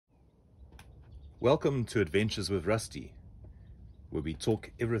Welcome to Adventures with Rusty, where we talk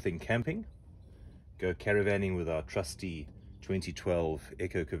everything camping, go caravanning with our trusty 2012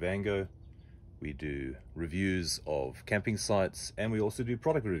 Echo Kavango. We do reviews of camping sites and we also do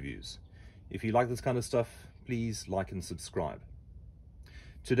product reviews. If you like this kind of stuff, please like and subscribe.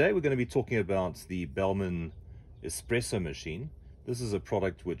 Today we're going to be talking about the Bellman Espresso machine. This is a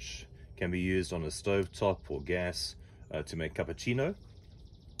product which can be used on a stove top or gas to make cappuccino,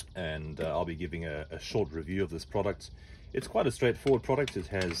 and I'll be giving a short review of this product. It's quite a straightforward product. It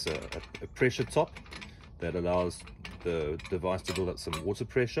has a pressure top that allows the device to build up some water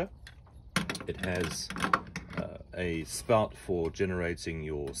pressure. It has a spout for generating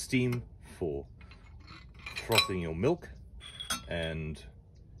your steam for frothing your milk, and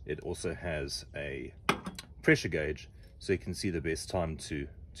it also has a pressure gauge so you can see the best time to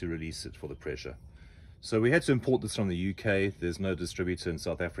release it for the pressure. So we had to import this from the UK. There's no distributor in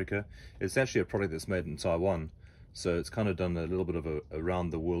South Africa. It's actually a product that's made in Taiwan, so it's kind of done a little bit of a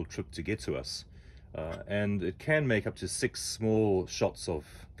around the world trip to get to us. And it can make up to 6 small shots of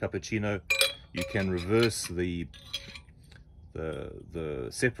cappuccino. You can reverse the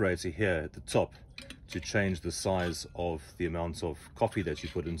separator here at the top to change the size of the amount of coffee that you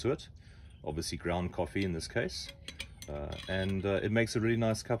put into it, obviously ground coffee in this case, and it makes a really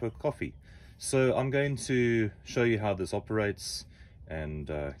nice cup of coffee. So I'm going to show you how this operates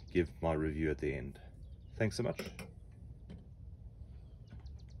and give my review at the end. Thanks so much.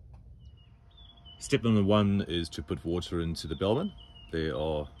 Step number 1 is to put water into the Bellman. There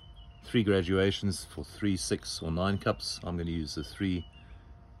are 3 graduations for 3, 6 or 9 cups. I'm going to use the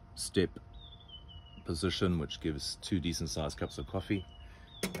 3-step position, which gives 2 decent sized cups of coffee.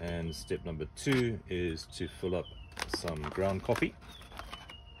 And step number 2 is to fill up some ground coffee.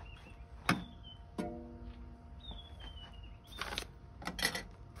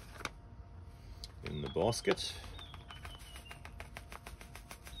 In the basket.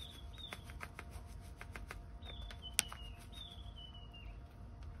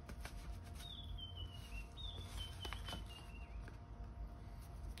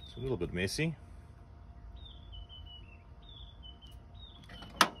 It's a little bit messy.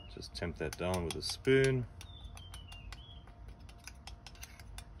 Just tamp that down with a spoon.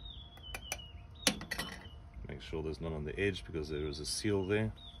 Make sure there's none on the edge because there is a seal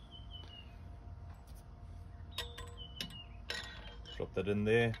there. Drop that in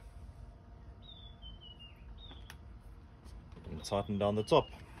there and tighten down the top.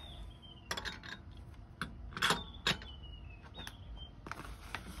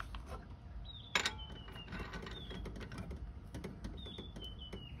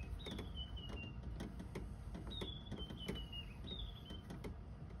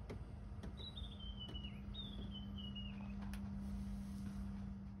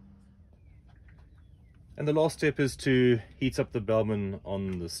 And the last step is to heat up the Bellman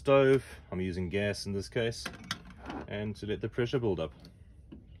on the stove. I'm using gas in this case, and to let the pressure build up.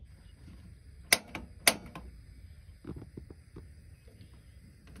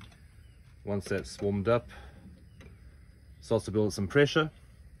 Once that's warmed up, starts to build some pressure,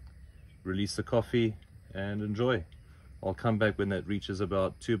 release the coffee and enjoy. I'll come back when that reaches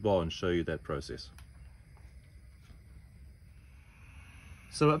about 2 bar and show you that process.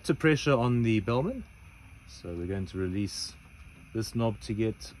 So up to pressure on the Bellman. So we're going to release this knob to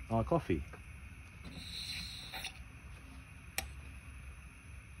get our coffee.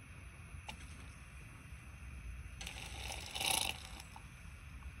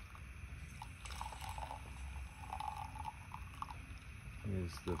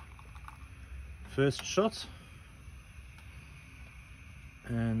 Here's the first shot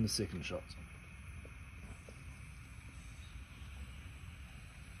and the second shot.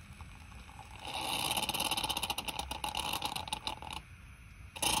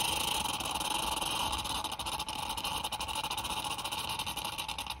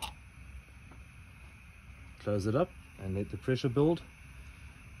 Close it up and let the pressure build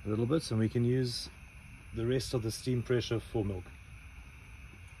a little bit, and we can use the rest of the steam pressure for milk.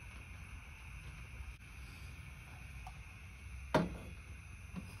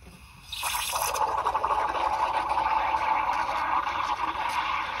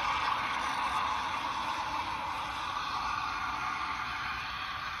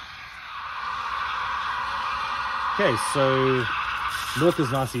 Okay, so milk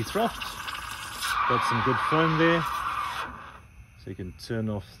is nicely frothed. Got some good foam there, so you can turn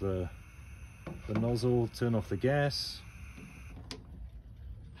off the nozzle, turn off the gas,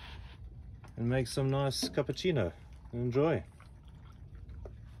 and make some nice cappuccino. Enjoy.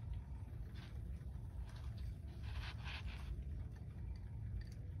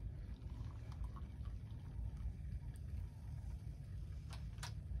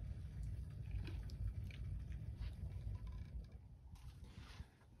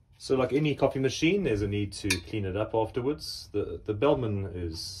 So like any coffee machine, there's a need to clean it up afterwards. The Bellman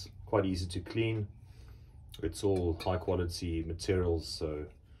is quite easy to clean. It's all high quality materials, so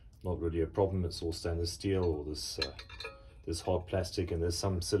not really a problem. It's all stainless steel or this hard plastic, and there's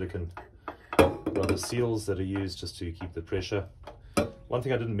some silicone rubber seals that are used just to keep the pressure. One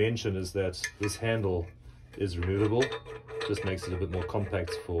thing I didn't mention is that this handle is removable. Just makes it a bit more compact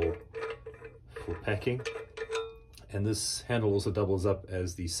for packing. And this handle also doubles up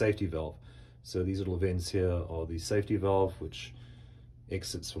as the safety valve. So these little vents here are the safety valve, which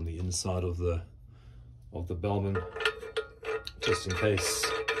exits from the inside of the Bellman, just in case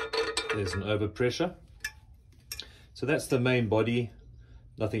there's an overpressure. So that's the main body.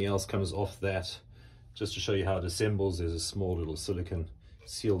 Nothing else comes off that. Just to show you how it assembles, there's a small little silicone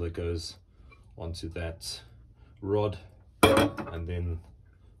seal that goes onto that rod, and then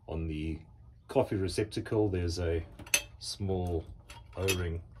on the coffee receptacle there's a small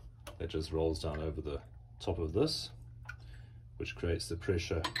O-ring that just rolls down over the top of this, which creates the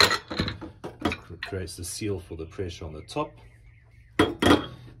pressure, creates the seal for the pressure on the top.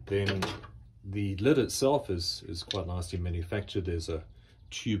 Then the lid itself is quite nicely manufactured. There's a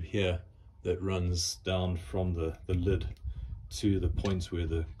tube here that runs down from the lid to the point where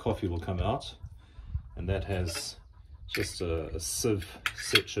the coffee will come out, and that has just a sieve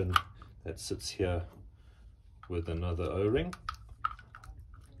section that sits here with another O-ring.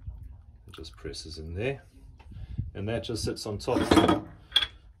 It just presses in there, and that just sits on top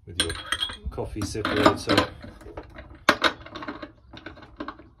with your coffee separator.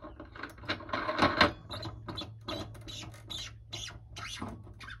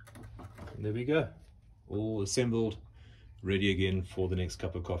 And there we go, all assembled, ready again for the next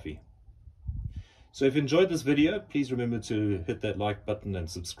cup of coffee. So if you enjoyed this video, please remember to hit that like button and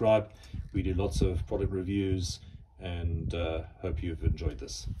subscribe. We do lots of product reviews, and hope you've enjoyed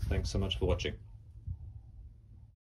this. Thanks so much for watching.